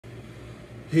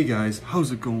Hey guys,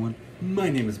 how's it going? My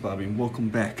name is Bobby and welcome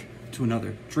back to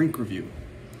another drink review.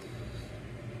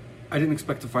 I didn't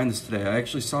expect to find this today. I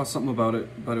actually saw something about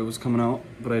it, but it was coming out,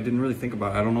 but I didn't really think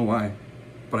about it. I don't know why,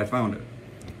 but I found it.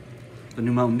 The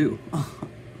new Mountain Dew.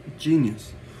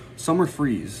 Genius. Summer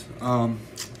Freeze. I'm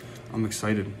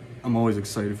excited. I'm always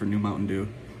excited for new Mountain Dew.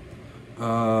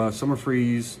 Summer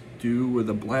Freeze Dew with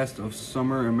a blast of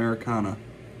summer Americana.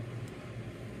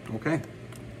 Okay.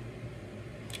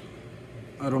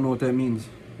 I don't know what that means.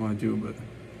 Well, I do, but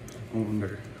I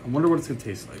wonder what it's gonna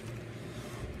taste like.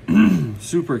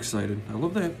 Super excited. I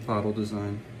love that bottle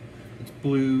design. It's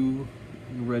blue,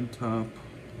 red top.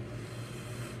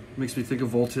 Makes me think of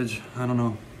Voltage. I don't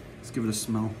know. Let's give it a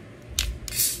smell.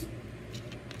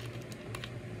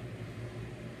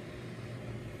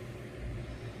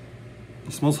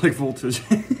 It smells like Voltage.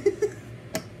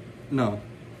 No.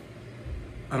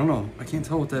 I don't know. I can't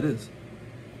tell what that is.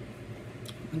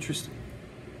 Interesting.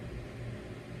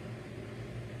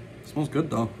 Smells good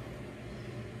though.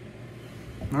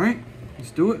 All right,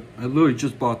 let's do it. I literally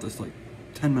just bought this like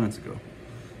 10 minutes ago.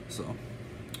 So,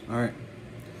 all right.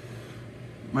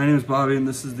 My name is Bobby and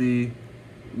this is the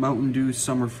Mountain Dew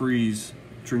Summer Freeze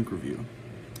drink review.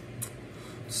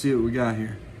 Let's see what we got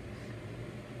here.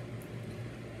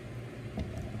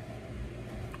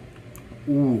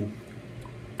 Ooh.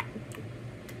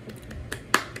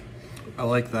 I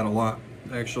like that a lot,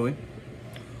 actually.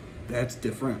 That's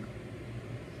different.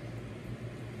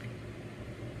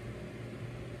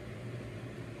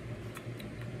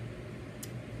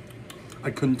 I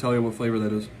couldn't tell you what flavor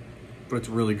that is, but it's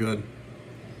really good.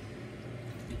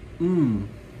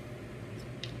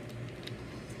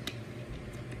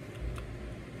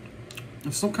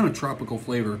 It's some kind of tropical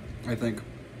flavor, I think.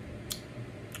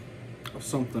 Of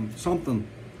something.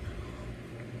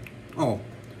 Oh,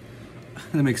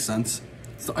 that makes sense.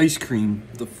 It's the ice cream,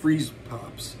 the freeze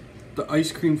pops. The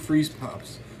ice cream freeze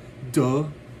pops. Duh.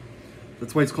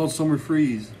 That's why it's called Summer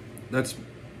Freeze. That's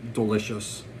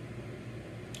delicious.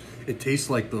 It tastes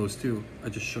like those too. I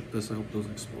just shook this. I hope those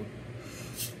explode.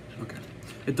 Okay.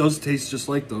 It does taste just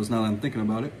like those now that I'm thinking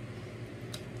about it.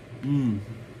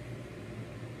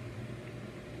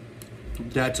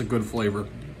 That's a good flavor.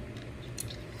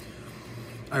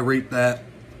 I rate that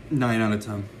 9 out of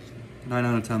 10. 9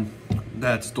 out of 10.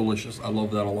 That's delicious. I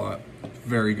love that a lot.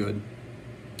 Very good.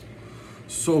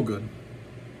 So good.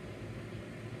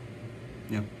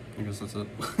 Yeah, I guess that's it.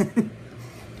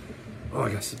 Oh, I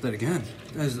gotta sip that again.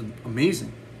 That is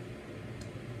amazing.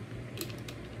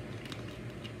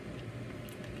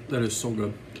 That is so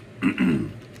good.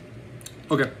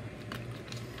 Okay.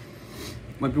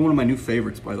 Might be one of my new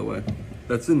favorites, by the way.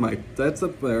 That's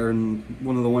up there and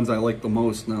one of the ones I like the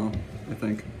most now, I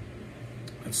think.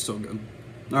 It's so good.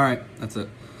 All right, that's it.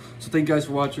 So thank you guys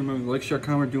for watching. Remember to like, share,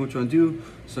 comment, do what you want to do.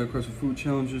 Side quest for food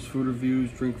challenges, food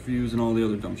reviews, drink reviews, and all the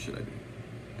other dumb shit I do.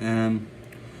 And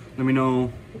let me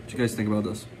know what you guys think about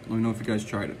this. Let me know if you guys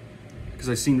tried it. Because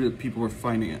I seen that people were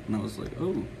finding it, and I was like,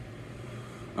 oh.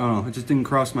 I don't know, it just didn't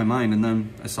cross my mind, and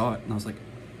then I saw it, and I was like,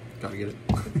 gotta get it.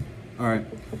 All right,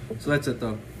 so that's it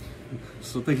though.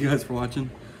 So thank you guys for watching.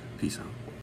 Peace out.